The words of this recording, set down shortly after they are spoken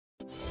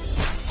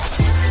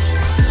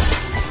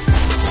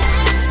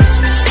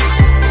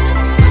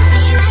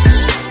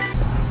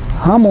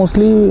हाँ,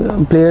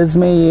 mostly players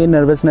में ये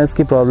नर्वसनेस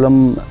की प्रॉब्लम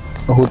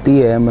होती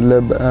है,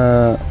 मतलब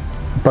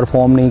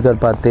परफॉर्म नहीं कर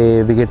पाते,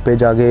 विकेट पे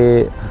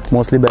जाके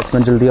मोस्टली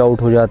बैट्समैन जल्दी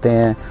आउट हो जाते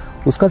हैं।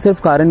 उसका सिर्फ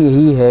कारण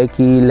यही है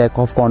कि lack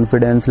of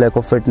confidence, lack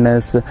of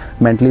fitness,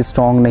 mentally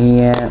strong नहीं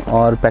है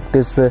और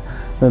प्रैक्टिस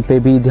पे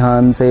भी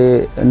ध्यान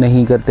से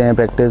नहीं करते हैं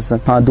प्रैक्टिस।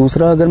 हाँ,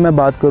 दूसरा अगर मैं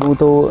बात करूँ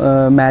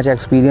तो मैच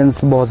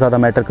एक्सपीरियंस बहुत ज़्यादा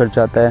मैटर कर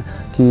जाता है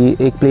कि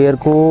एक प्लेयर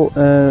को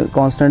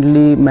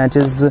कॉन्स्टेंटली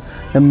मैचेस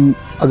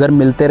अगर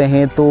मिलते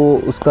रहें तो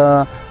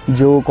उसका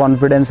जो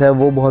कॉन्फिडेंस है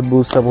वो बहुत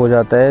बूस्टअप हो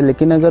जाता है।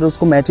 लेकिन अगर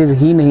उसको मैचेस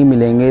ही नहीं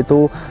मिलेंगे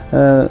तो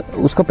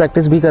उसका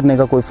प्रैक्टिस भी करने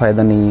का कोई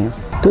फ़ायदा नहीं है।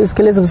 तो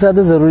इसके लिए सबसे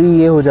ज़्यादा ज़रूरी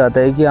ये हो जाता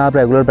है कि आप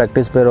रेगुलर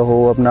प्रैक्टिस पे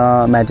रहो,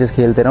 अपना मैचेस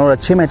खेलते रहें और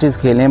अच्छे मैचेस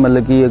खेलें।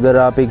 मतलब कि अगर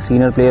आप एक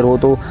सीनियर प्लेयर हो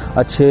तो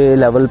अच्छे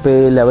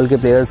लेवल के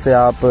प्लेयर से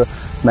आप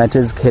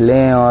मैचेस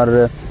खेलें।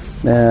 और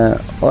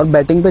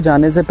बैटिंग पे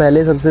जाने से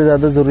पहले सबसे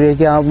ज़्यादा ज़रूरी है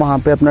कि आप वहाँ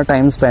पे अपना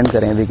टाइम स्पेंड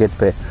करें विकेट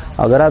पे।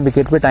 अगर आप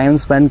विकेट पे टाइम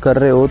स्पेंड कर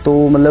रहे हो तो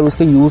मतलब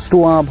उसके यूज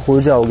टू आप हो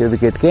जाओगे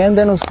विकेट के, एंड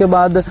देन उसके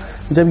बाद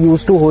जब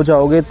यूज टू हो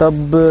जाओगे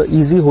तब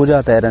ईजी हो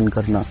जाता है रन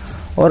करना।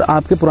 और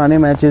आपके पुराने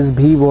मैचेस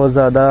भी बहुत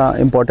ज़्यादा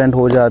इम्पॉर्टेंट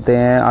हो जाते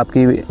हैं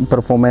आपकी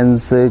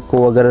परफॉर्मेंस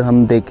को अगर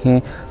हम देखें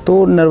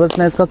तो।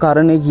 नर्वसनेस का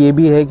कारण एक ये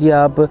भी है कि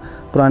आप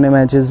पुराने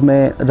मैचेस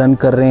में रन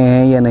कर रहे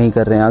हैं या नहीं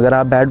कर रहे हैं। अगर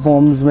आप बैड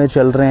फॉर्म्स में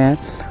चल रहे हैं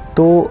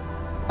तो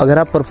अगर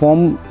आप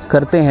परफॉर्म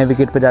करते हैं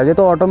विकेट पे जाके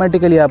तो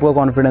ऑटोमेटिकली आपका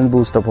कॉन्फिडेंस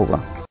बूस्टअप होगा।